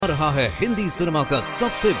रहा है हिंदी सिनेमा का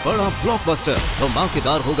सबसे बड़ा ब्लॉकबस्टर।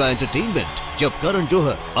 धमाकेदार होगा एंटरटेनमेंट जब करण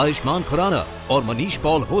जौहर, आयुष्मान खुराना और मनीष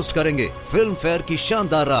पॉल होस्ट करेंगे फिल्म फेयर की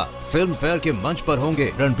शानदार रात। फिल्म फेयर के मंच पर होंगे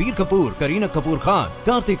रणबीर कपूर, करीना कपूर खान,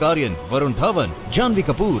 कार्तिक आर्यन, वरुण धवन, जानवी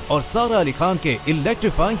कपूर और सारा अली खान के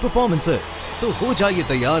इलेक्ट्रीफाइंग परफॉर्मेंसेस। तो हो जाइए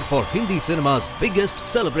तैयार for Hindi cinema's biggest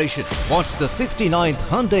celebration. Watch the 69th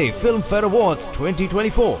Hyundai Film Fair Awards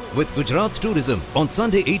 2024 with Gujarat Tourism on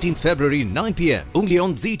Sunday 18th February 9 p.m. only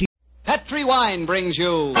on ZT. Petri Wine brings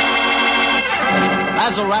you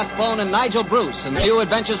Basil Rathbone and Nigel Bruce in the new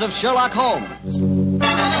adventures of Sherlock Holmes.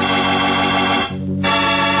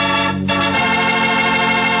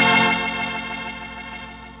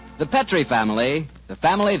 The Petri family, the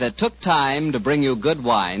family that took time to bring you good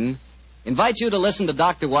wine, invites you to listen to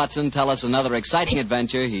Dr. Watson tell us another exciting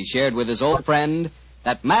adventure he shared with his old friend,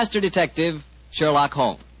 that master detective, Sherlock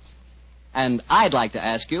Holmes. And I'd like to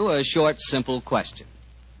ask you a short, simple question.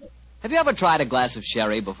 Have you ever tried a glass of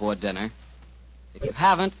sherry before dinner? If you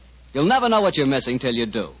haven't, you'll never know what you're missing till you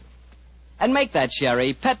do. And make that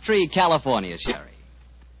sherry Petri California sherry.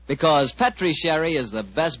 Because Petri sherry is the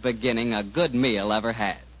best beginning a good meal ever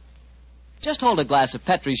had. Just hold a glass of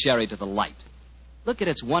Petri sherry to the light. Look at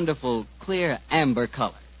its wonderful, clear amber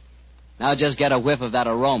color. Now just get a whiff of that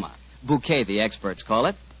aroma. Bouquet, the experts call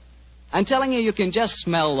it. I'm telling you, you can just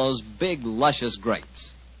smell those big, luscious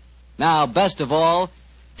grapes. Now, best of all,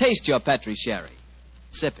 taste your Petri sherry.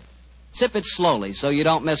 Sip it. Sip it slowly so you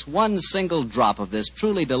don't miss one single drop of this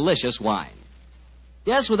truly delicious wine.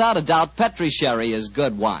 Yes, without a doubt, Petri sherry is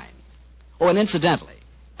good wine. Oh, and incidentally,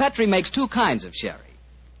 Petri makes two kinds of sherry.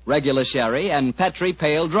 Regular sherry and Petri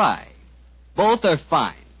pale dry. Both are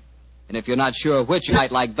fine. And if you're not sure which you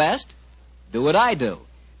might like best, do what I do.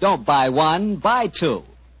 Don't buy one, buy two.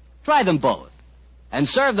 Try them both. And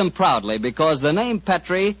serve them proudly because the name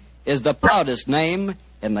Petri is the proudest name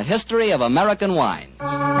in the history of American wines.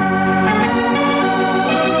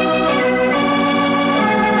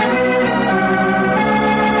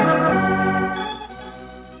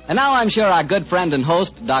 And now I'm sure our good friend and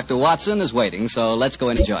host, Dr. Watson, is waiting, so let's go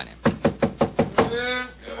in and join him.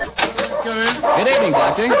 Good evening,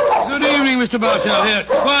 Doctor. Good evening, Mr. Bartell. Here,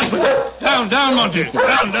 quiet. Down, Monty.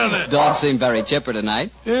 Down there. Dogs seem very chipper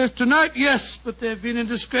tonight. Yes, tonight, yes, but they've been in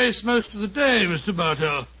disgrace most of the day, Mr.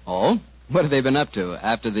 Bartell. Oh? What have they been up to?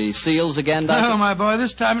 After the seals again, Doctor? No, my boy,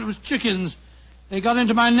 this time it was chickens. They got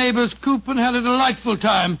into my neighbor's coop and had a delightful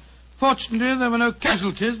time. Fortunately, there were no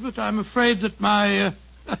casualties, but I'm afraid that my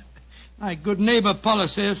good neighbor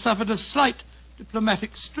policy has suffered a slight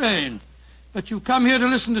diplomatic strain. But you come here to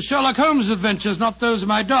listen to Sherlock Holmes' adventures, not those of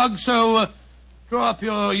my dog, so draw up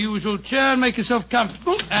your usual chair and make yourself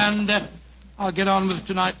comfortable, and I'll get on with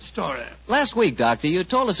tonight's story. Last week, Doctor, you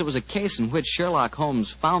told us it was a case in which Sherlock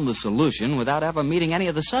Holmes found the solution without ever meeting any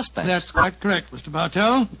of the suspects. That's quite correct, Mr.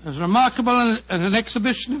 Bartell. As remarkable an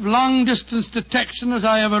exhibition of long-distance detection as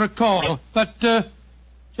I ever recall. But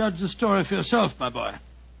judge the story for yourself, my boy.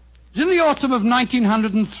 It was in the autumn of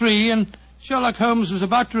 1903, and Sherlock Holmes was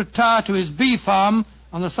about to retire to his bee farm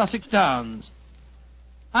on the Sussex Downs.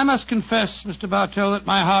 I must confess, Mr. Bartell, that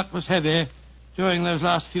my heart was heavy during those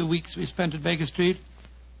last few weeks we spent at Baker Street.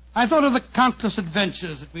 I thought of the countless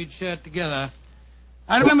adventures that we'd shared together.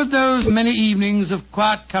 I remembered those many evenings of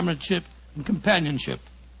quiet comradeship and companionship.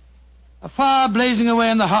 A fire blazing away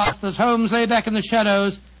in the hearth as Holmes lay back in the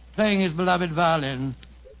shadows playing his beloved violin.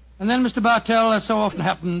 And then, Mr. Bartell, as so often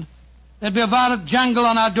happened, there'd be a violent jangle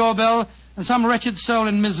on our doorbell, and some wretched soul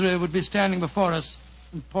in misery would be standing before us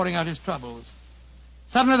and pouring out his troubles.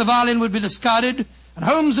 Suddenly the violin would be discarded, and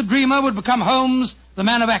Holmes the dreamer would become Holmes the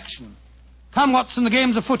man of action. Come, Watson, the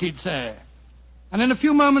game's afoot, he'd say. And in a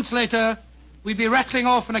few moments later, we'd be rattling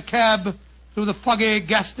off in a cab through the foggy,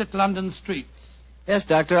 gaslit London streets. Yes,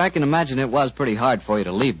 Doctor, I can imagine it was pretty hard for you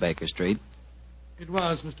to leave Baker Street. It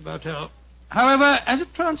was, Mr. Bartell. However, as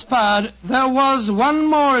it transpired, there was one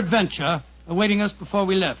more adventure awaiting us before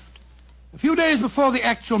we left. A few days before the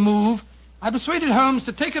actual move, I persuaded Holmes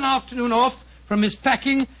to take an afternoon off from his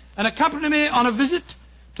packing and accompany me on a visit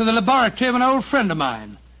to the laboratory of an old friend of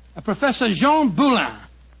mine, a Professor Jean Boulin.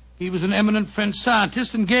 He was an eminent French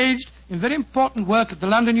scientist engaged in very important work at the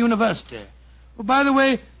London University. Oh, by the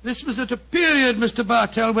way, this was at a period, Mr.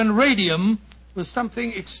 Bartell, when radium was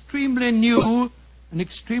something extremely new and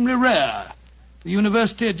extremely rare. The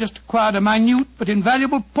university had just acquired a minute but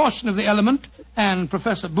invaluable portion of the element, and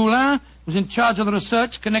Professor Boulin was in charge of the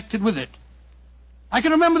research connected with it. I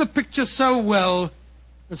can remember the picture so well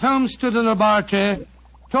as Holmes stood in the laboratory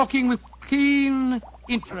talking with keen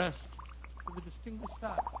interest to the distinguished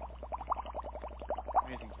scientist.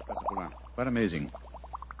 Amazing, Professor Boulin. Quite amazing.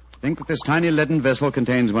 think that this tiny leaden vessel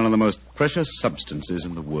contains one of the most precious substances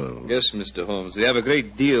in the world. Yes, Mr. Holmes. We have a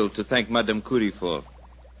great deal to thank Madame Curie for.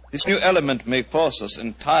 This new element may force us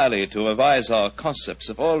entirely to revise our concepts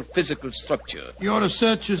of all physical structure. Your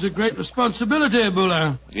research is a great responsibility,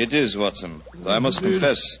 Boulin. It is, Watson. I must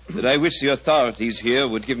confess that I wish the authorities here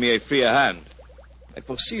would give me a freer hand. I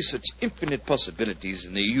foresee such infinite possibilities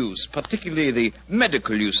in the use, particularly the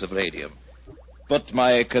medical use of radium. But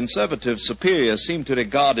my conservative superiors seem to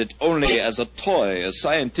regard it only as a toy, a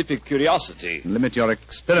scientific curiosity. Limit your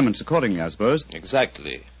experiments accordingly, I suppose.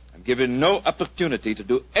 Exactly. I'm given no opportunity to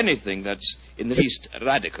do anything that's in the least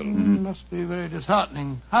radical. Must be very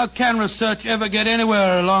disheartening. How can research ever get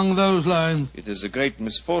anywhere along those lines? It is a great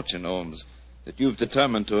misfortune, Holmes, that you've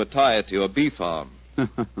determined to retire to your bee farm.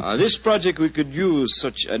 This project, we could use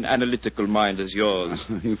such an analytical mind as yours.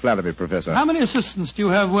 You flatter me, Professor. How many assistants do you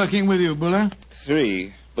have working with you, Boulin?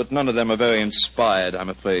 3, but none of them are very inspired, I'm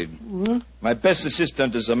afraid. What? My best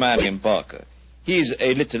assistant is a man named Barker. He's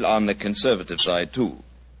a little on the conservative side, too.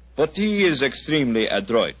 But he is extremely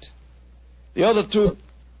adroit. The other 2,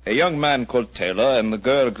 a young man called Taylor and the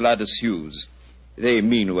girl Gladys Hughes. They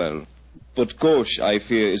mean well. But gauche, I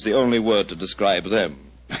fear, is the only word to describe them.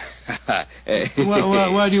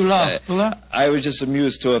 Why do you laugh, Boulin? I was just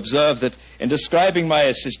amused to observe that in describing my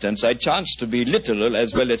assistants, I chanced to be literal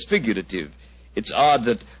as well as figurative. It's odd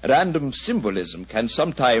that random symbolism can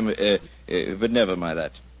sometime... but never mind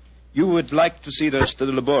that. You would like to see the rest of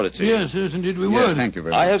the laboratory? Yes, indeed we Yes, would. thank you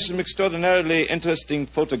very much. I have some extraordinarily interesting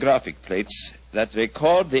photographic plates that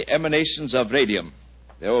record the emanations of radium.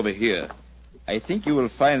 They're over here. I think you will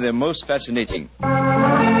find them most fascinating.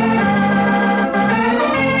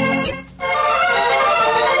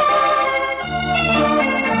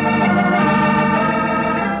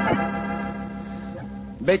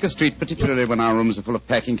 Baker Street, particularly when our rooms are full of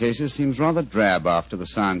packing cases, seems rather drab after the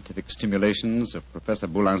scientific stimulations of Professor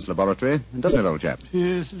Boulin's laboratory, doesn't it, old chap?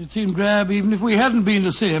 Yes, it seemed drab even if we hadn't been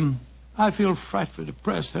to see him. I feel frightfully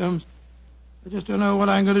depressed, Holmes. I just don't know what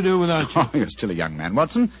I'm going to do without you. Oh, you're still a young man,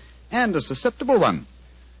 Watson, and a susceptible one.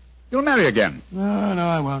 You'll marry again. No,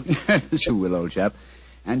 I won't. Yes, you will, old chap.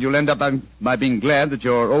 And you'll end up by being glad that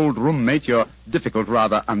your old roommate, your difficult,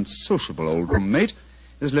 rather unsociable old roommate,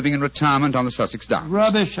 is living in retirement on the Sussex Downs.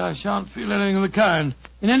 Rubbish. I shan't feel anything of the kind.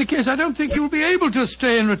 In any case, I don't think you'll be able to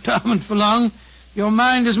stay in retirement for long. Your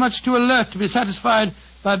mind is much too alert to be satisfied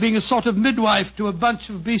by being a sort of midwife to a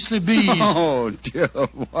bunch of beastly bees. Oh, dear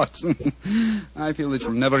Watson. I feel that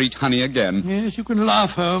you'll never eat honey again. Yes, you can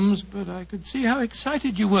laugh, Holmes, but I could see how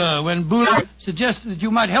excited you were when Boulin suggested that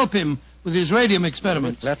you might help him with his radium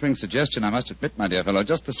experiments. Flattering suggestion, I must admit, my dear fellow.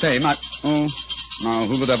 Just the same, Oh, now,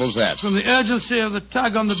 who the devil's that? From the urgency of the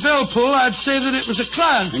tug on the bell pull, I'd say that it was a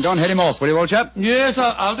client. And go and head him off, will you, old chap? Yes,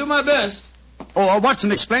 I'll do my best. Oh,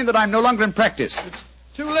 Watson, explain that I'm no longer in practice.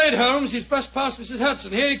 Too late, Holmes. He's brushed past Mrs.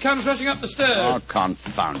 Hudson. Here he comes rushing up the stairs. Oh,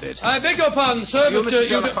 confound it. I beg your pardon, sir, You but... Mr.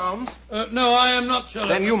 Sherlock Holmes? No, I am not Sherlock.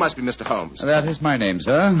 Then you must be Mr. Holmes. That is my name,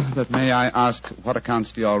 sir. But may I ask what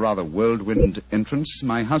accounts for your rather whirlwind entrance?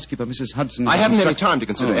 My housekeeper, Mrs. Hudson... I haven't any time to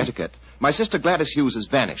consider etiquette. My sister Gladys Hughes has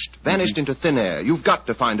vanished. Vanished into thin air. You've got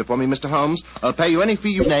to find her for me, Mr. Holmes. I'll pay you any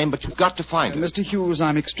fee you name, but you've got to find her. Mr. Hughes,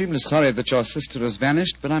 I'm extremely sorry that your sister has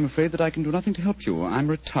vanished, but I'm afraid that I can do nothing to help you. I'm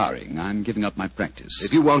retiring. I'm giving up my practice.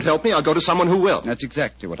 If you won't help me, I'll go to someone who will. That's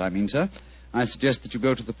exactly what I mean, sir. I suggest that you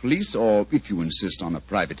go to the police, or if you insist on a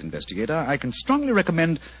private investigator, I can strongly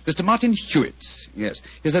recommend Mr. Martin Hewitt. Yes.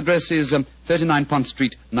 His address is 39 Pont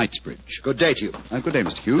Street, Knightsbridge. Good day to you. Good day,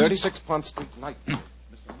 Mr. Hughes. 36 Pont Street, Knightsbridge.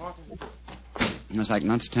 Mr. Martin. Yes, I can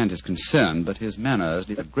understand his concern, but his manners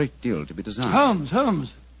leave a great deal to be desired.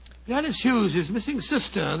 Holmes. Gladys Hughes, his missing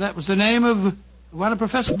sister. That was the name of one of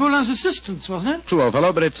Professor Boulin's assistants, wasn't it? True, old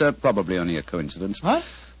fellow, but it's probably only a coincidence. What?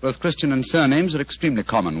 Both Christian and surnames are extremely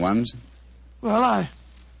common ones. Well, I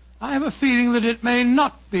have a feeling that it may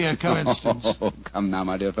not be a coincidence. Oh, come now,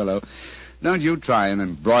 my dear fellow. Don't you try and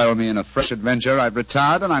embroil me in a fresh adventure. I've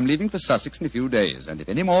retired and I'm leaving for Sussex in a few days. And if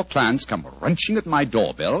any more clients come wrenching at my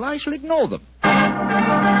doorbell, I shall ignore them.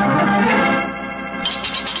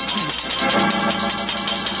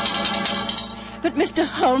 But, Mr.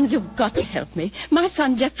 Holmes, you've got to help me. My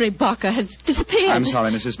son, Geoffrey Barker, has disappeared. I'm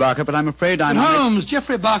sorry, Mrs. Barker, but I'm afraid I'm... Holmes,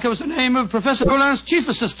 Geoffrey Barker was the name of Professor Boulin's chief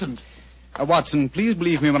assistant. Watson, please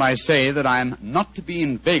believe me when I say that I'm not to be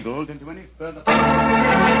inveigled into any further... Now,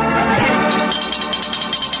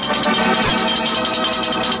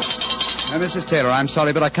 Mrs. Taylor, I'm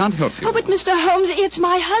sorry, but I can't help you. Oh, but Mr. Holmes, it's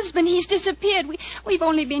my husband. He's disappeared. We've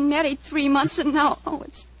only been married 3 months, and now... Oh,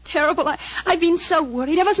 terrible. I've been so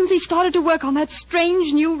worried ever since he started to work on that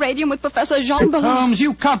strange new radium with Professor Jean Ballon. Holmes,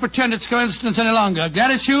 you can't pretend it's coincidence any longer.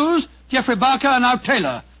 Gladys Hughes, Geoffrey Barker, and now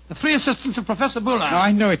Taylor. The 3 assistants of Professor Boulin.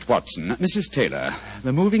 I know it, Watson. Mrs. Taylor,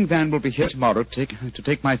 the moving van will be here tomorrow to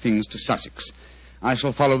take my things to Sussex. I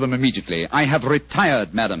shall follow them immediately. I have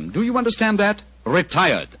retired, madam. Do you understand that?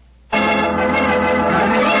 Retired.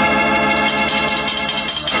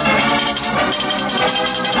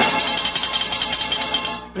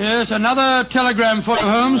 Yes, another telegram for you,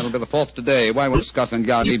 Holmes. That'll be the 4th today. Why won't Scotland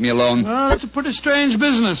Yard leave me alone? Well, it's a pretty strange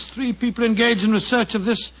business. 3 people engaged in research of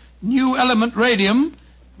this new element, radium,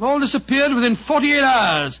 have all disappeared within 48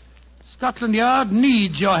 hours. Scotland Yard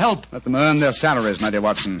needs your help. Let them earn their salaries, my dear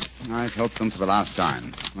Watson. I've helped them for the last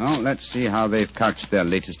time. Well, let's see how they've couched their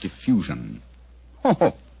latest effusion.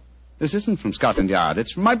 Oh, this isn't from Scotland Yard.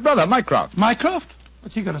 It's from my brother, Mycroft. Mycroft?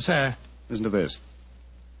 What's he going to say? Listen to this.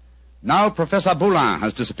 Now Professor Boulin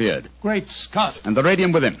has disappeared. Great Scott. And the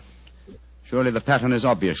radium with him. Surely the pattern is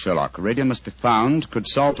obvious, Sherlock. Radium must be found, could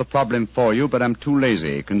solve the problem for you, but I'm too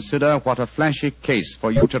lazy. Consider what a flashy case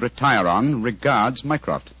for you to retire on. Regards,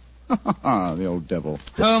 Mycroft. The old devil.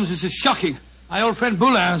 Holmes, this is shocking. My old friend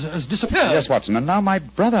Boulin has disappeared. Yes, Watson, and now my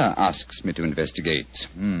brother asks me to investigate.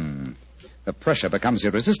 The pressure becomes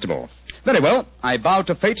irresistible. Very well. I bow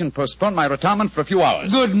to fate and postpone my retirement for a few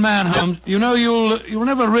hours. Good man, Holmes. You know you'll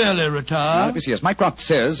never really retire. Let me see. As Mycroft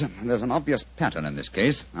says, there's an obvious pattern in this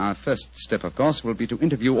case. Our first step, of course, will be to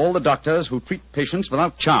interview all the doctors who treat patients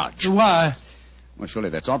without charge. Why? Well, surely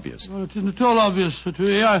that's obvious. Well, it isn't at all obvious,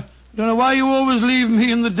 Petrie. I don't know why you always leave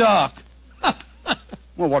me in the dark.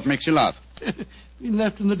 Well, what makes you laugh? Being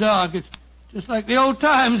left in the dark. It's just like the old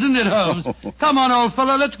times, isn't it, Holmes? Come on, old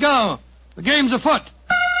fellow, let's go. The game's afoot.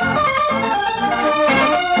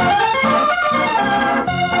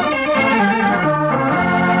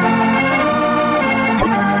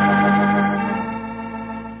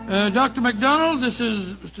 Dr. MacDonald, this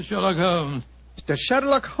is Mr. Sherlock Holmes. Mr.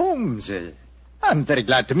 Sherlock Holmes, I'm very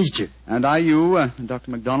glad to meet you. And are you,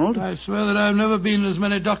 Dr. MacDonald? I swear that I've never been in as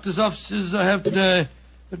many doctors' offices as I have today.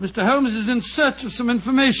 But Mr. Holmes is in search of some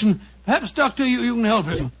information. Perhaps, Doctor, you can help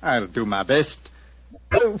him. I'll do my best.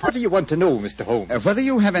 What do you want to know, Mr. Holmes? Whether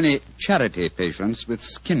you have any charity patients with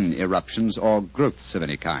skin eruptions or growths of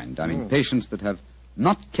any kind. I mean, patients that have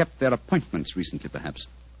not kept their appointments recently, perhaps.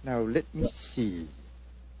 Now, let me see.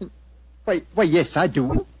 Why, yes, I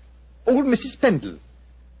do. Old Mrs. Pendle.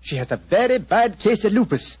 She has a very bad case of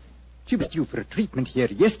lupus. She was due for a treatment here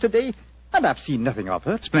yesterday, and I've seen nothing of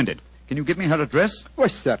her. Splendid. Can you give me her address? Why,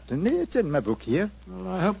 certainly. It's in my book here. Well,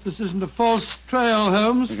 I hope this isn't a false trail,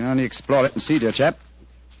 Holmes. You can only explore it and see, dear chap.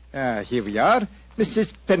 Here we are.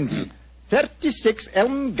 Mrs. Pendle, 36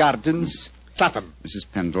 Elm Gardens, Clapham. Mrs.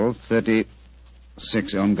 Pendle,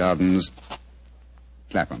 36 Elm Gardens,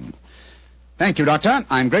 Clapham. Thank you, Doctor.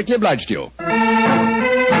 I'm greatly obliged to you.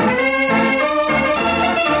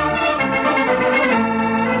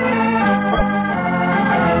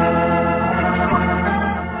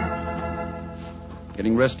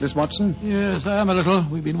 Getting restless, Watson? Yes, I am a little.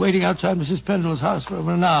 We've been waiting outside Mrs. Pendle's house for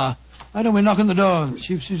over an hour. Why don't we knock on the door?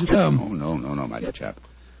 See if she's at home. Oh, no, my dear chap.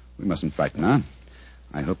 We mustn't frighten her.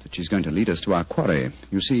 I hope that she's going to lead us to our quarry.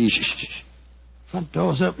 You see... Shh. Front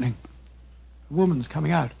door's opening. A woman's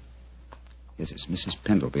coming out. Yes, it's Mrs.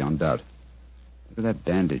 Pendle, beyond doubt. Look at that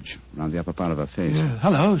bandage around the upper part of her face. Yeah.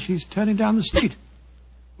 Hello, she's turning down the street.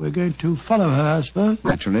 We're going to follow her, I suppose.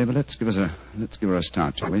 Naturally, but let's give her a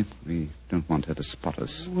start, shall we? We don't want her to spot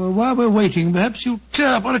us. Well, while we're waiting, perhaps you'll clear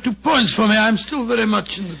up 1 or 2 points for me. I'm still very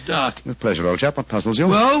much in the dark. With pleasure, old chap. What puzzles you?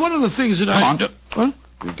 Well, one of the things that Come on. What?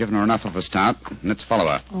 We've given her enough of a start. Let's follow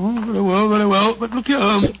her. Oh, very well. But look here,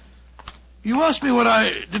 Holmes. You asked me what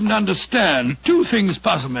I didn't understand. 2 things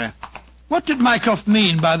puzzle me. What did Mycroft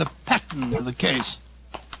mean by the pattern of the case?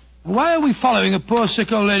 Why are we following a poor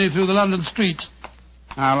sick old lady through the London streets?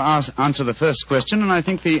 I'll answer the first question, and I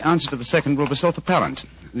think the answer to the second will be self-apparent.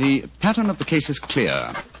 The pattern of the case is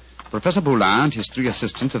clear. Professor Boulin and his 3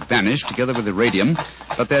 assistants have vanished together with the radium,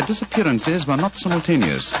 but their disappearances were not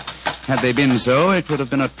simultaneous. Had they been so, it would have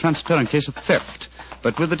been a transparent case of theft.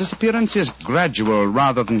 But with the disappearances gradual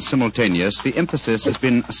rather than simultaneous, the emphasis has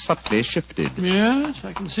been subtly shifted. Yes,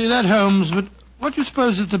 I can see that, Holmes, but what do you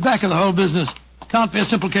suppose is at the back of the whole business? Can't be a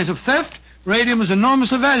simple case of theft. Radium is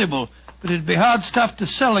enormously valuable. But it'd be hard stuff to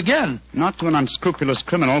sell again. Not to an unscrupulous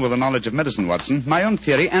criminal with a knowledge of medicine, Watson. My own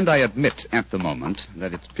theory, and I admit at the moment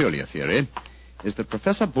that it's purely a theory, is that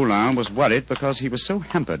Professor Boulin was worried because he was so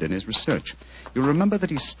hampered in his research. You remember that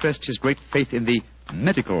he stressed his great faith in the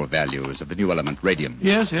medical values of the new element, radium.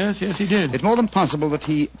 Yes, he did. It's more than possible that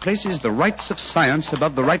he places the rights of science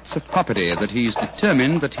above the rights of property, that he's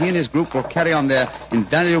determined that he and his group will carry on their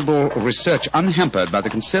invaluable research unhampered by the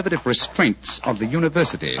conservative restraints of the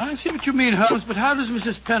university. I see what you mean, Holmes, but how does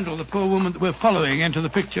Mrs. Pendle, the poor woman that we're following, enter the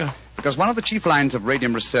picture? Because one of the chief lines of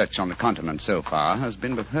radium research on the continent so far has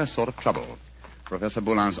been with her sort of trouble. Professor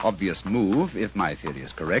Boulin's obvious move, if my theory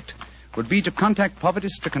is correct, would be to contact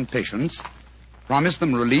poverty-stricken patients, promise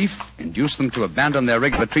them relief, induce them to abandon their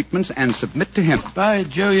regular treatments, and submit to him. By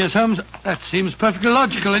Jove, yes, Holmes, that seems perfectly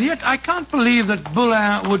logical, and yet I can't believe that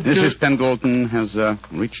Boulin would... Mrs. Pendleton has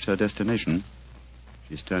reached her destination.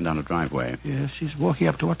 She's turned down a driveway. Yes, she's walking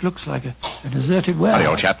up to what looks like a deserted well. Hurry,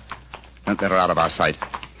 old chap. Don't let her out of our sight.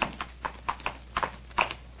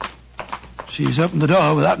 She's opened the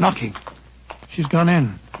door without knocking. She's gone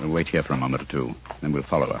in. We'll wait here for a moment or two, then we'll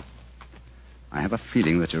follow her. I have a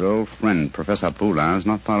feeling that your old friend, Professor Boulin, is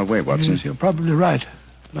not far away, Watson. Yes, you're probably right.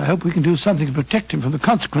 But I hope we can do something to protect him from the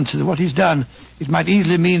consequences of what he's done. It might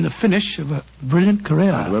easily mean the finish of a brilliant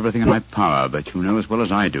career. I'll do everything in my power, but you know as well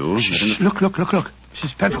as I do... Shh, look.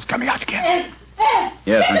 Mrs. Pendle's coming out again.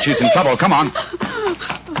 Yes, and she's in trouble. Come on.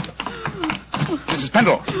 Mrs.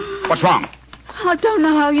 Pendle, what's wrong? I don't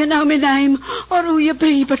know how you know my name or who you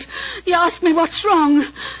be, but you ask me what's wrong.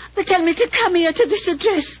 They tell me to come here to this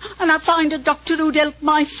address, and I find a doctor who'd help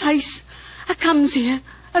my face. I comes here,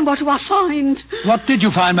 and what do I find? What did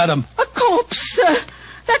you find, madam? A corpse, sir.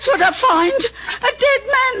 That's what I find. A dead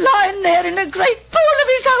man lying there in a great pool of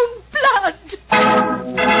his own blood.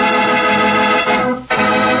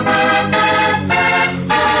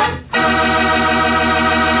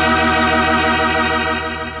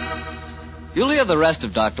 You'll hear the rest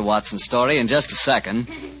of Dr. Watson's story in just a second.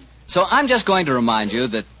 So I'm just going to remind you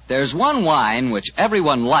that there's one wine which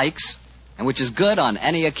everyone likes and which is good on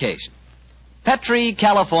any occasion. Petri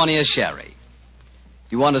California Sherry.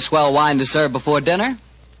 You want a swell wine to serve before dinner?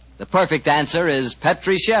 The perfect answer is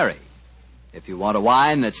Petri Sherry. If you want a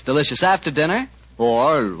wine that's delicious after dinner,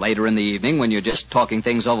 or later in the evening when you're just talking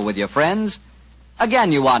things over with your friends,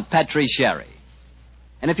 again you want Petri Sherry.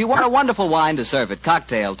 And if you want a wonderful wine to serve at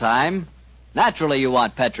cocktail time, naturally you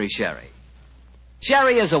want Petri Sherry.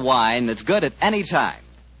 Sherry is a wine that's good at any time.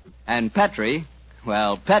 And Petri,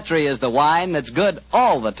 well, Petri is the wine that's good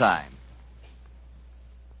all the time.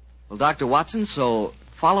 Well, Dr. Watson, so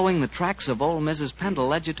following the tracks of old Mrs. Pendle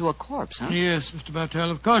led you to a corpse, huh? Yes, Mr.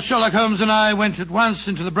 Bartell. Of course, Sherlock Holmes and I went at once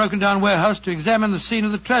into the broken-down warehouse to examine the scene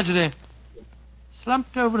of the tragedy.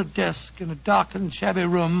 Slumped over a desk in a darkened, shabby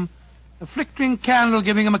room, a flickering candle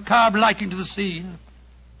giving a macabre lighting to the scene,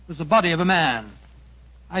 was the body of a man.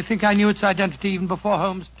 I think I knew its identity even before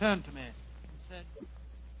Holmes turned to me and said...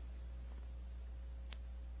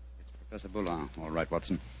 It's Professor Boulin. All right,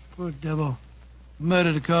 Watson. Poor devil.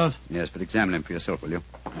 Murdered, of course. Yes, but examine him for yourself, will you?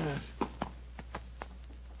 Yes.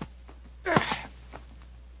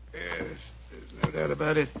 Yes, there's no doubt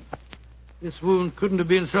about it. This wound couldn't have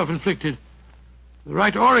been self-inflicted. The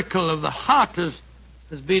right auricle of the heart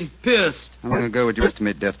has been pierced. How long ago would you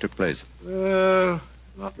estimate death took place?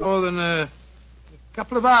 Not more than a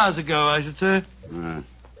couple of hours ago, I should say.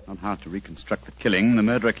 Not hard to reconstruct the killing. The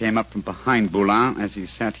murderer came up from behind Boulin as he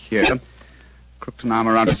sat here, crooked an arm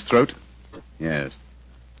around his throat. Yes.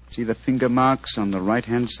 See the finger marks on the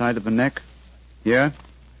right-hand side of the neck? Here?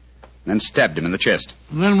 Then stabbed him in the chest.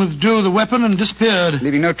 And then withdrew the weapon and disappeared.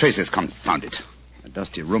 Leaving no traces, confound it. A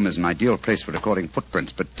dusty room is an ideal place for recording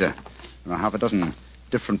footprints, but there are half a dozen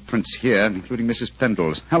different prints here, including Mrs.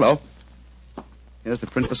 Pendle's. Hello. Here's the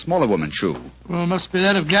print of a smaller woman's shoe. Well, must be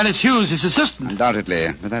that of Gladys Hughes, his assistant. Undoubtedly,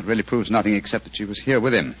 but that really proves nothing except that she was here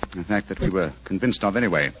with him. In fact, that we were convinced of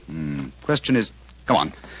anyway. Question is... Come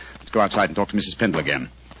on. Let's go outside and talk to Mrs. Pendle again.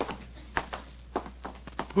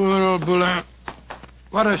 Poor old Boulin.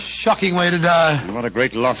 What a shocking way to die. And what a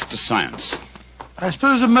great loss to science. I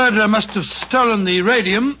suppose the murderer must have stolen the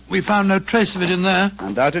radium. We found no trace of it in there.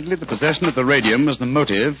 Undoubtedly, the possession of the radium was the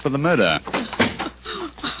motive for the murder.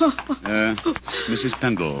 Mrs.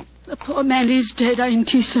 Pendle. The poor man is dead, ain't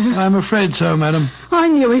he, sir? I'm afraid so, madam. I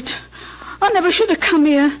knew it. I never should have come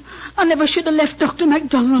here. I never should have left Dr.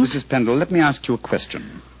 MacDonald. Mrs. Pendle, let me ask you a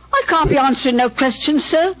question. I can't be answering no questions,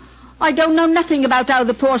 sir. I don't know nothing about how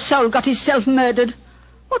the poor soul got himself murdered.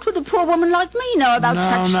 What would a poor woman like me know about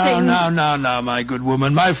such things? No, my good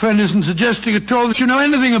woman. My friend isn't suggesting at all that you know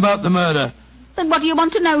anything about the murder. Then what do you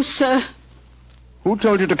want to know, sir? Who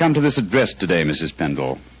told you to come to this address today, Mrs.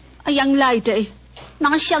 Pendle? A young lady.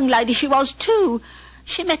 Nice young lady she was, too.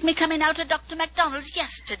 She met me coming out of Dr. MacDonald's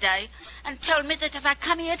yesterday and told me that if I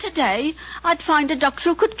come here today, I'd find a doctor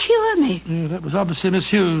who could cure me. Yeah, that was obviously Miss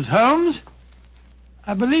Hughes. Holmes,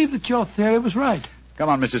 I believe that your theory was right. Come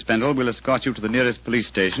on, Mrs. Pendle. We'll escort you to the nearest police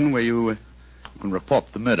station where you can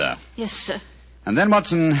report the murder. Yes, sir. And then,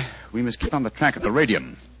 Watson, we must keep on the track of the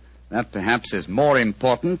radium. That, perhaps, is more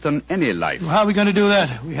important than any life. Well, how are we going to do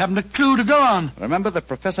that? We haven't a clue to go on. Remember that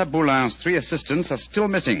Professor Boulin's 3 assistants are still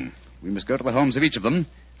missing. We must go to the homes of each of them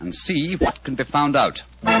and see what can be found out.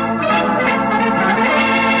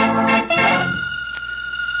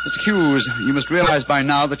 Mr. Hughes, you must realize by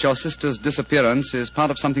now that your sister's disappearance is part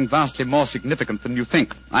of something vastly more significant than you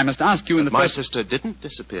think. I must ask you in the My first... sister didn't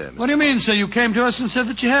disappear, Mr. What do you mean, sir? You came to us and said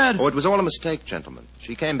that she had. Oh, it was all a mistake, gentlemen.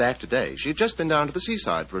 She came back today. She'd just been down to the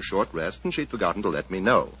seaside for a short rest, and she'd forgotten to let me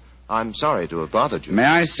know. I'm sorry to have bothered you. May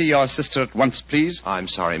I see your sister at once, please? I'm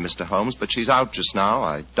sorry, Mr. Holmes, but she's out just now.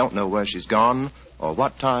 I don't know where she's gone or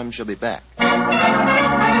what time she'll be back.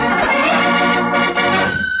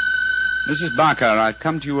 Mrs. Barker, I've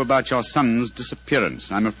come to you about your son's disappearance.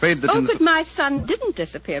 I'm afraid that... But my son didn't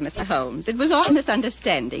disappear, Mr. Holmes. It was all a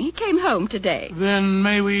misunderstanding. He came home today. Then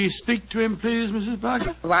may we speak to him, please, Mrs.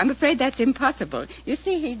 Barker? Oh, I'm afraid that's impossible. You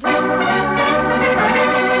see, he did...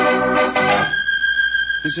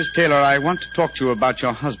 Mrs. Taylor, I want to talk to you about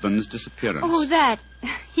your husband's disappearance. Oh, that.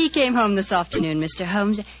 He came home this afternoon, Mr.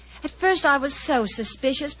 Holmes. At first I was so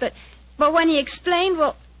suspicious, but when he explained,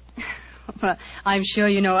 well, I'm sure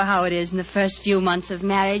you know how it is in the first few months of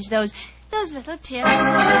marriage, those little tips.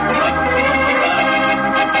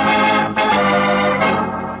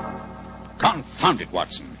 Confound it,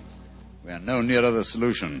 Watson. We are no nearer the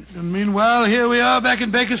solution. And meanwhile, here we are back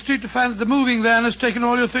in Baker Street to find that the moving van has taken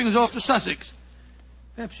all your things off to Sussex.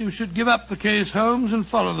 Perhaps you should give up the case, Holmes, and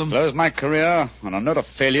follow them. Close my career on a note of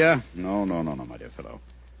failure? No, my dear fellow.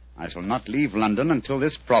 I shall not leave London until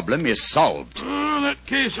this problem is solved. Oh, in that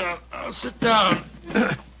case, I'll sit down.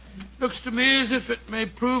 Looks to me as if it may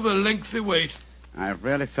prove a lengthy wait. I've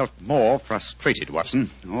rarely felt more frustrated,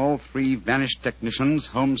 Watson. All 3 vanished technicians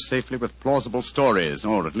home safely with plausible stories,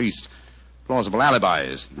 or at least plausible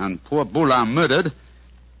alibis. And poor Boulin murdered,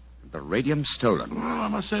 the radium stolen. Well, I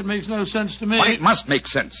must say it makes no sense to me. Well, it must make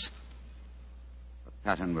sense. The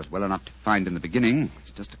pattern was well enough to find in the beginning.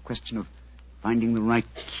 It's just a question of finding the right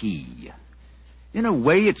key. In a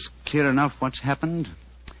way, it's clear enough what's happened.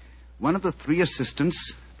 One of the 3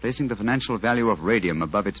 assistants, placing the financial value of radium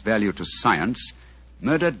above its value to science,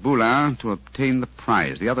 murdered Boulin to obtain the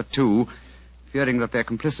prize. The other 2, fearing that their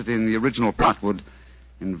complicity in the original plot would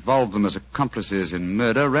involve them as accomplices in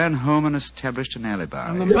murder, ran home and established an alibi.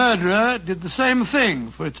 And the murderer did the same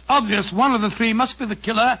thing, for it's obvious one of the 3 must be the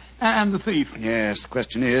killer and the thief. Yes, the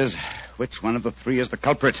question is, which one of the 3 is the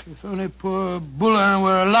culprit? If only poor Boulin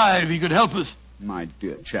were alive, he could help us. My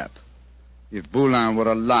dear chap, if Boulin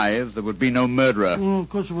were alive, there would be no murderer. Oh, of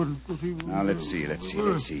course it wouldn't. Now, let's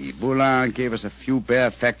see. Boulin gave us a few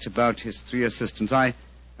bare facts about his 3 assistants. I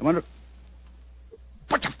wonder...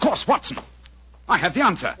 But, of course, Watson! I have the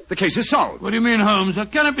answer. The case is solved. What do you mean, Holmes? How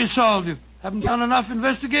can it be solved? You haven't done enough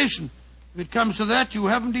investigation. If it comes to that, you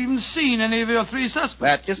haven't even seen any of your 3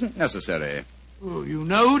 suspects. That isn't necessary. Oh, you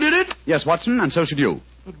know who did it? Yes, Watson, and so should you.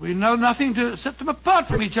 But we know nothing to set them apart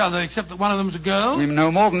from each other, except that one of them's a girl. We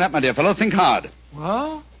know more than that, my dear fellow. Think hard.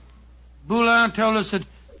 Well, Boulin told us that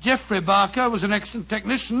Geoffrey Barker was an excellent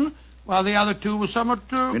technician, while the other 2 were somewhat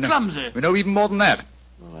clumsy. We know even more than that.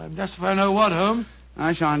 Well, I'm just if I know what, Holmes.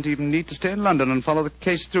 I shan't even need to stay in London and follow the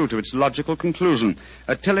case through to its logical conclusion.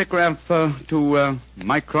 A telegraph to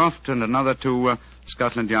Mycroft and another to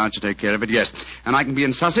Scotland Yard to take care of it, yes. And I can be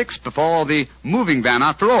in Sussex before the moving van,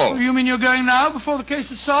 after all. Oh, you mean you're going now, before the case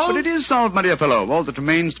is solved? But it is solved, my dear fellow. All that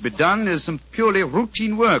remains to be done is some purely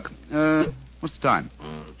routine work. What's the time?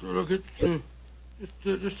 Look, it's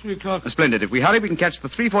just 3 o'clock. Splendid. If we hurry, we can catch the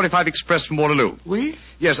 3:45 express from Waterloo. We?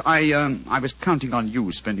 Yes, I was counting on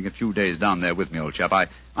you spending a few days down there with me, old chap.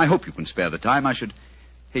 I hope you can spare the time. I should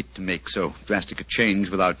hate to make so drastic a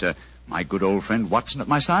change without my good old friend Watson at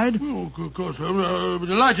my side. Oh, of course. I'll be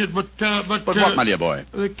delighted, but... But what, my dear boy?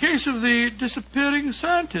 The case of the disappearing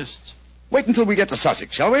scientists. Wait until we get to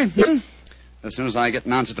Sussex, shall we? As soon as I get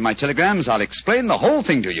an answer to my telegrams, I'll explain the whole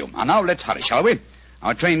thing to you. And now let's hurry, shall we?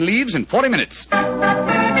 Our train leaves in 40 minutes.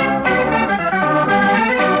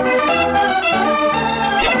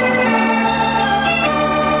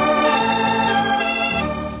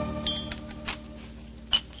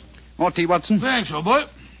 More tea, Watson? Thanks, old boy.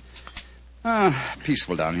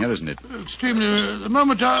 Peaceful down here, isn't it? Extremely. At the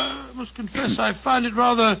moment, I must confess, I find it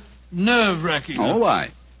rather nerve-wracking. Oh, why?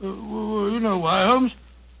 You know why, Holmes.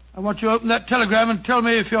 I want you to open that telegram and tell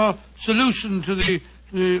me if your solution to the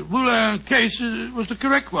The Boulin case was the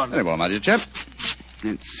correct one. Very well, my dear chap.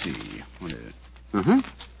 Let's see. What is it? Uh-huh.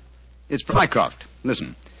 It's from Mycroft.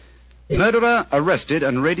 Listen. Murderer arrested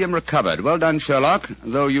and radium recovered. Well done, Sherlock,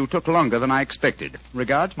 though you took longer than I expected.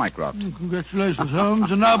 Regards, Mycroft. Congratulations,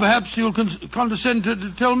 Holmes. And now perhaps you'll condescend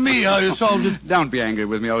to tell me how you solved it. Don't be angry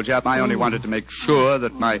with me, old chap. I only wanted to make sure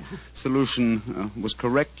that my solution was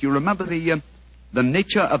correct. You remember the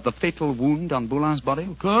nature of the fatal wound on Boulin's body?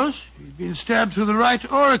 Of course. He'd been stabbed through the right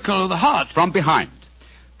auricle of the heart. From behind,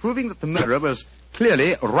 proving that the murderer was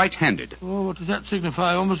clearly right-handed. Oh, what does that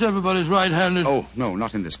signify? Almost everybody's right-handed. Oh, no,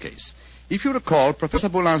 not in this case. If you recall, Professor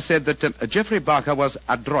Boulin said that Geoffrey Barker was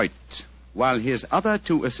adroit, while his other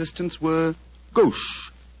two assistants were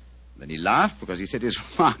gauche. Then he laughed because he said his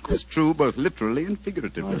remark was true both literally and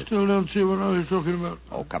figuratively. I still don't see what I was talking about.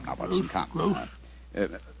 Oh, come now, Watson, come. Gauche.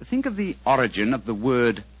 Think of the origin of the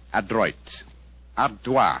word adroit.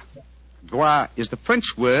 Ardois. Droit is the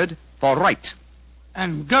French word for right.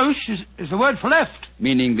 And gauche is the word for left.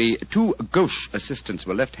 Meaning the two gauche assistants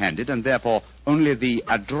were left-handed, and therefore only the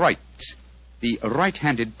adroit, the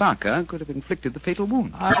right-handed Barker, could have inflicted the fatal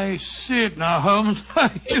wound. I see it now, Holmes.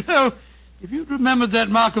 You know, if you'd remembered that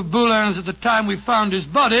mark of Boulin's at the time we found his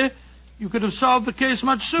body, you could have solved the case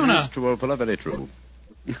much sooner. That's true, old fellow, very true.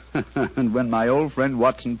 And when my old friend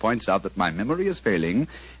Watson points out that my memory is failing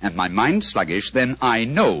and my mind sluggish, then I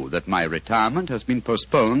know that my retirement has been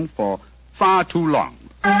postponed for far too long.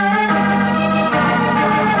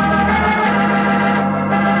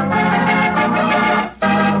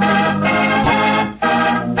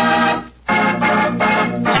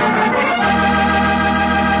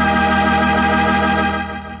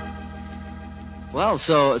 Well,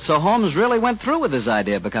 so Holmes really went through with his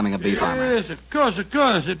idea of becoming a bee farmer. Yes, of course.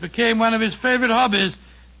 It became one of his favorite hobbies.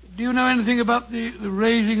 Do you know anything about the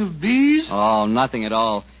raising of bees? Oh, nothing at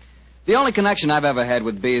all. The only connection I've ever had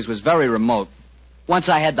with bees was very remote. Once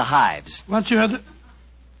I had the hives. Once you had the...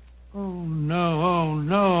 Oh, no,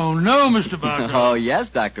 Mr. Barker. Oh, yes,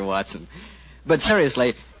 Dr. Watson. But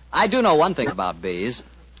seriously, I do know one thing about bees.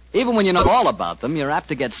 Even when you know all about them, you're apt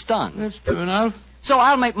to get stung. That's true enough. So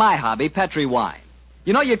I'll make my hobby Petri wine.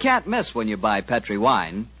 You know, you can't miss when you buy Petri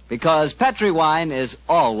wine, because Petri wine is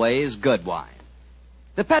always good wine.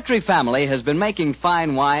 The Petri family has been making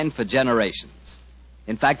fine wine for generations.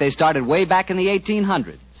 In fact, they started way back in the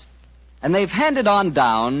 1800s. And they've handed on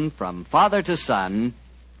down from father to son,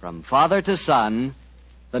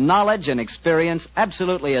 the knowledge and experience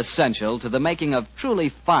absolutely essential to the making of truly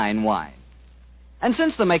fine wine. And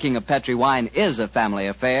since the making of Petri wine is a family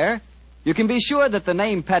affair, you can be sure that the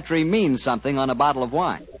name Petri means something on a bottle of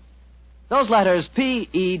wine. Those letters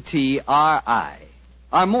Petri are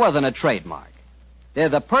more than a trademark. They're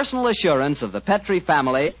the personal assurance of the Petri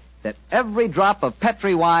family that every drop of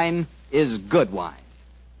Petri wine is good wine.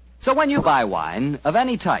 So when you buy wine of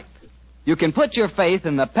any type, you can put your faith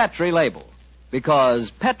in the Petri label,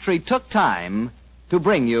 because Petri took time to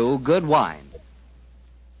bring you good wine.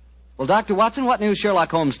 Well, Dr. Watson, what new Sherlock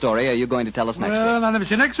Holmes story are you going to tell us next week? Well, now let me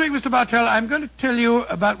see. Next week, Mr. Bartell, I'm going to tell you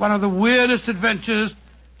about one of the weirdest adventures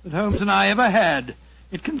that Holmes and I ever had.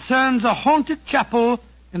 It concerns a haunted chapel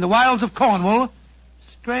in the wilds of Cornwall,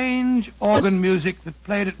 strange organ music that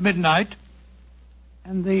played at midnight,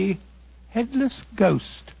 and the headless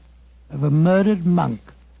ghost of a murdered monk.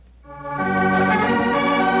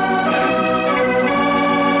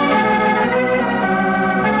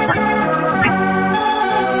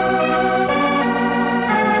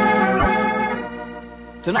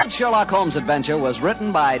 Tonight's Sherlock Holmes adventure was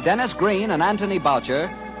written by Dennis Green and Anthony Boucher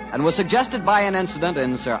and was suggested by an incident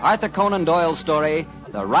in Sir Arthur Conan Doyle's story,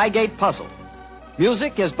 The Reigate Puzzle.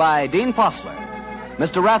 Music is by Dean Fossler.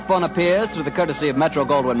 Mr. Rathbone appears through the courtesy of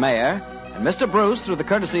Metro-Goldwyn-Mayer, and Mr. Bruce through the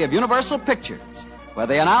courtesy of Universal Pictures, where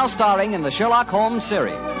they are now starring in the Sherlock Holmes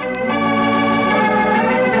series.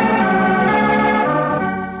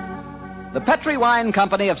 The Petri Wine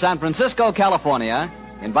Company of San Francisco, California,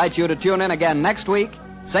 invites you to tune in again next week,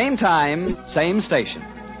 same time, same station.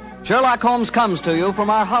 Sherlock Holmes comes to you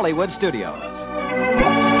from our Hollywood studios.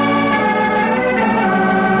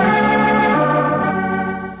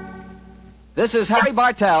 This is Harry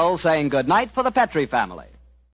Bartell saying good night for the Petri family.